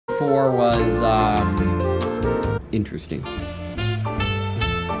4 was, interesting.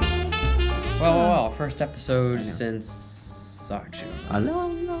 Well, first episode since, actually, A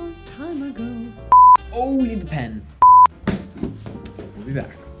long, long time ago. oh, we need the pen. We'll be back.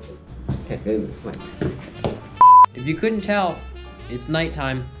 Okay, this way. If you couldn't tell, it's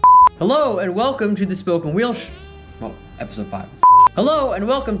nighttime. Hello and welcome to the Spoken Wheel well, episode 5. Hello and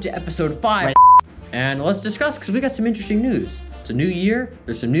welcome to episode 5. Right. And let's discuss, because we got some interesting news. It's a new year,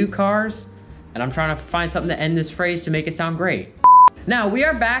 there's some new cars, and I'm trying to find something to end this phrase to make it sound great. Now, we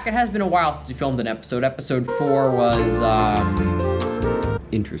are back. It has been a while since we filmed an episode. Episode 4 was,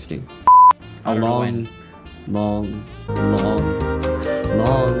 interesting. I don't know when. long.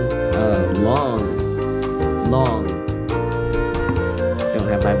 Don't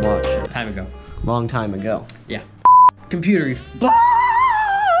have my watch. Time ago. Long time ago. Yeah. Computer.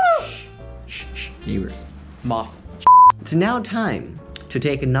 Neighbors. Moth. It's now time to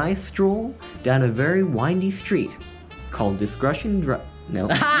take a nice stroll down a very windy street called Discretion Drive. No.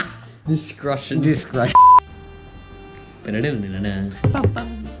 Discretion. Discretion.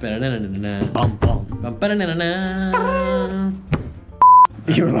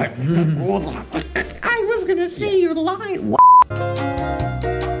 You're like, I was gonna say you're lying.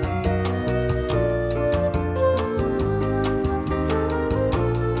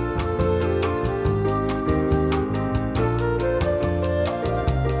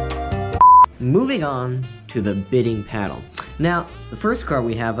 Moving on to the bidding paddle. Now, the first car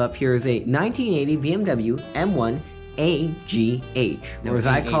we have up here is a 1980 BMW M1 AGH, or as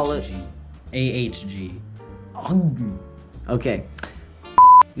I call it, AHG. Okay.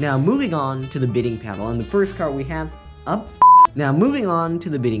 Now, moving on to the bidding paddle, and the first car we have up. Now, moving on to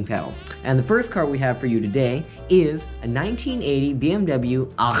the bidding paddle, and the first car we have for you today is a 1980 BMW.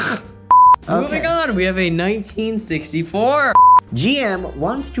 Moving on, we have a 1964. GM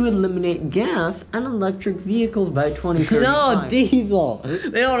wants to eliminate gas and electric vehicles by 2035. No, diesel.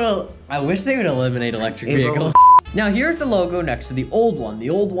 They don't know. I wish they would eliminate electric vehicles. Now here's the logo next to the old one. The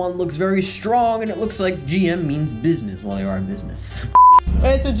old one looks very strong and it looks like GM means business. Well, they are business.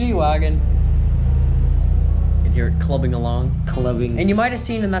 It's a G-Wagon. You can hear it clubbing along. Clubbing. And you might have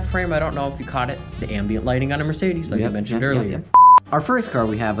seen in that frame, I don't know if you caught it, the ambient lighting on a Mercedes, like I mentioned earlier. Yep. Our first car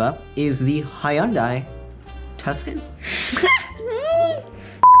we have up is the Hyundai Tuscan.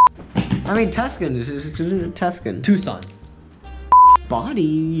 I mean, Tuscan, isn't it Tuscan? Tucson.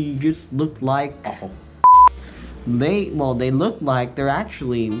 Body just looked like... Awful. They look like they're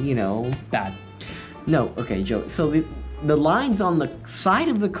actually, you know... Bad. No, okay, Joe. So the lines on the side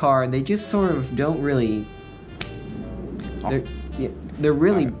of the car, they just sort of don't really... They're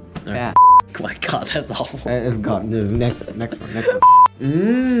really bad. Oh my god, that's awful. It's gone. Next one.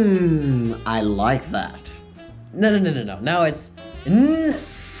 I like that. No. Now it's...